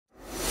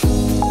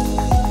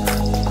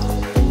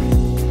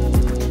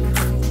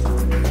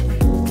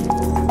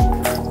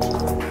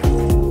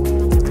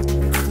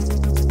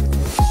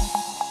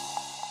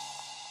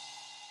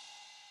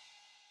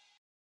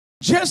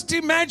Just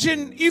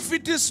imagine if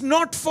it is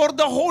not for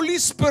the Holy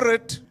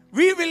Spirit,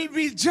 we will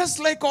be just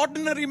like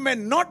ordinary men,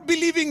 not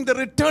believing the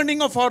returning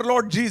of our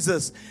Lord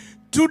Jesus.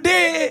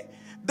 Today,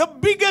 the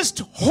biggest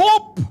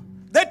hope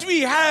that we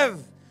have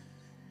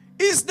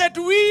is that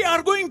we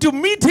are going to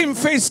meet him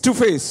face to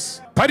face.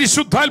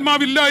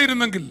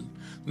 പരിശുദ്ധാത്മാവില്ലായിരുന്നെങ്കിൽ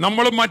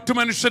നമ്മൾ മറ്റു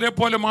മനുഷ്യരെ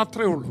പോലെ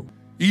മാത്രമേ ഉള്ളൂ.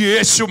 ഈ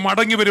യേശു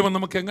മടങ്ങി വരുമെന്ന്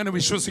നമുക്ക് എങ്ങനെ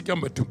വിശ്വസിക്കാൻ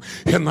പറ്റും?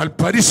 എന്നാൽ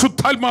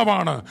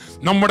പരിശുദ്ധാത്മാവാണ്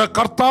നമ്മുടെ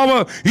കർത്താവ്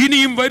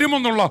ഇനിയും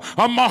വരുമെന്നുള്ള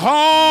ആ മഹാ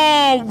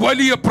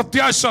വലിയ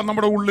പ്രത്യാശ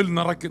നമ്മുടെ ഉള്ളിൽ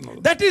നിറയ്ക്കുന്നത്.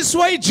 That is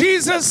why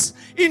Jesus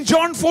in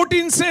John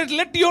 14 said,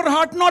 let your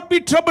heart not be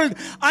troubled.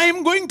 I am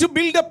going to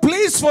build a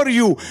place for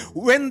you.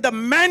 When the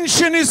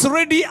mansion is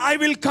ready, I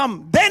will come.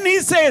 Then he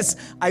says,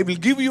 I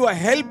will give you a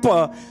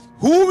helper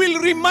who will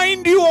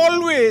remind you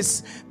always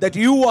that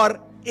you are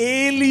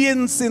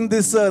aliens in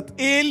this earth.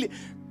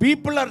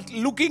 People are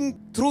looking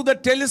through the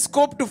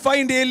telescope to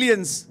find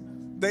aliens.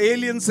 The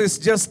aliens is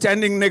just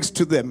standing next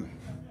to them.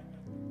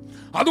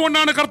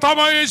 അതുകൊണ്ടാണ്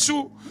കർത്താവായ യേശു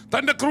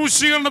തന്റെ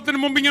ക്രൂശീകരണത്തിന്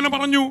മുമ്പ് ഇങ്ങനെ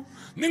പറഞ്ഞു,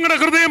 നിങ്ങളുടെ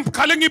ഹൃദയം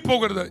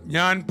കലങ്ങിപ്പോകരുത്.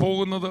 ഞാൻ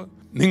പോകുന്നത്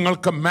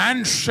നിങ്ങൾക്ക്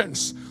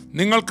മാൻഷൻസ്,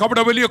 നിങ്ങൾക്ക്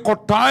അവിടെ വലിയ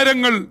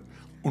കൊട്ടാരങ്ങൾ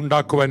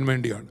ഉണ്ടാക്കുവാൻ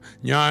വേണ്ടിയാണ്.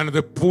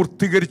 ഞാനത്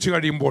പൂർത്തീകരിച്ചു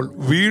കഴിയുമ്പോൾ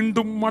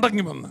വീണ്ടും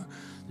മടങ്ങി വന്ന്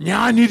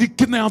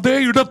ഞാനിരിക്കുന്ന അതേ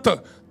ഇടത്ത്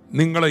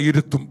നിങ്ങളെ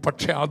ഇരുത്തും.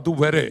 പക്ഷെ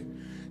അതുവരെ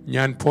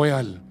ഞാൻ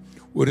പോയാൽ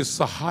ഒരു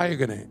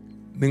സഹായകനെ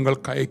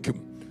നിങ്ങൾക്ക് അയക്കും.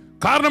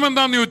 കാരണം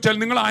എന്താണെന്ന് ചോദിച്ചാൽ,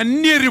 നിങ്ങൾ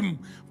അന്യരും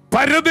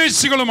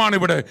പരദേശികളുമാണ്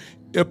ഇവിടെ.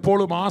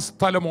 എപ്പോഴും ആ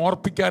സ്ഥലം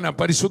ഓർപ്പിക്കാനാ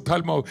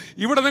പരിശുദ്ധാത്മാവ്.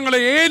 ഇവിടെ നിങ്ങൾ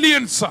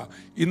ഏലിയൻസാ.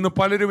 ഇന്ന്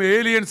പലരും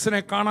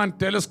ഏലിയൻസിനെ കാണാൻ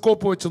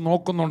ടെലിസ്കോപ്പ് വെച്ച്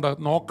നോക്കുന്നുണ്ട്.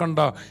 നോക്കണ്ട,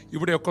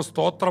 ഇവിടെയൊക്കെ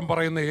സ്തോത്രം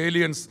പറയുന്ന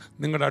ഏലിയൻസ്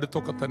നിങ്ങളുടെ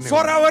അടുത്തൊക്കെ തന്നെ.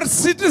 For our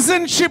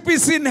citizenship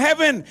is in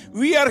heaven.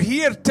 We are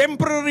here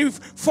temporary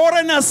for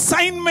an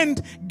assignment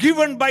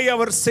given by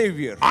our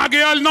Savior.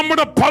 ആകയാൽ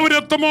നമ്മുടെ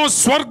പൗരത്വമോ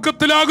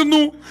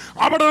സ്വർഗത്തിലാകുന്നു.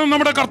 അവിടെ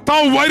നമ്മുടെ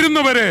കർത്താവ്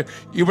വരുന്നവരെ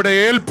ഇവിടെ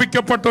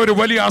ഏൽപ്പിക്കപ്പെട്ട ഒരു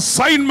വലിയ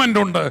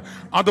അസൈൻമെന്റ് ഉണ്ട്.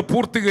 അത്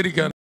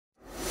പൂർത്തീകരിക്കാൻ